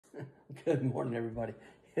Good morning, everybody.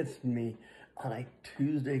 It's me on a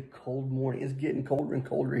Tuesday cold morning. It's getting colder and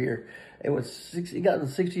colder here. It was 60, it got to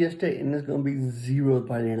 60 yesterday, and it's going to be 0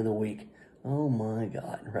 by the end of the week. Oh my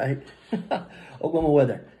God, right? Oklahoma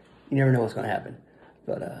weather. You never know what's going to happen.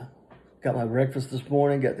 But got my breakfast this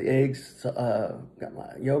morning, got the eggs, got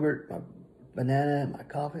my yogurt, my banana, and my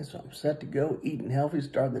coffee, so I'm set to go, eating healthy,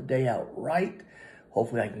 starting the day out right.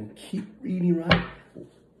 Hopefully I can keep eating right.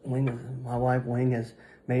 My wife Wing has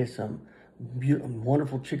made some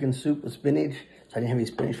wonderful chicken soup with spinach. So I didn't have any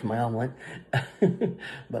spinach for my omelet.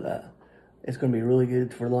 But it's going to be really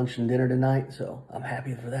good for lunch and dinner tonight, so I'm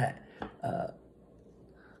happy for that.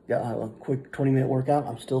 Got a quick 20-minute workout.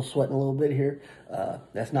 I'm still sweating a little bit here.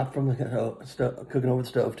 That's not from the cooking over the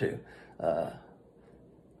stove too. I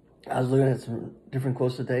was looking at some different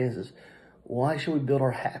quotes today. It says, why should we build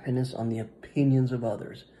our happiness on the opinions of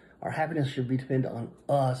others? Our happiness should be dependent on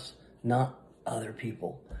us, not other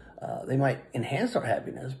people. They might enhance our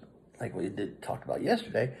happiness, like we talked about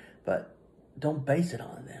yesterday, but don't base it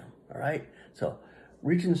on them, all right? So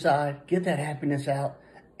reach inside, get that happiness out,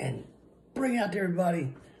 and bring it out to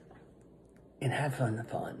everybody, and have fun,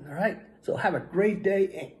 all right? So have a great day,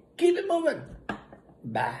 and keep it moving.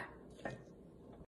 Bye.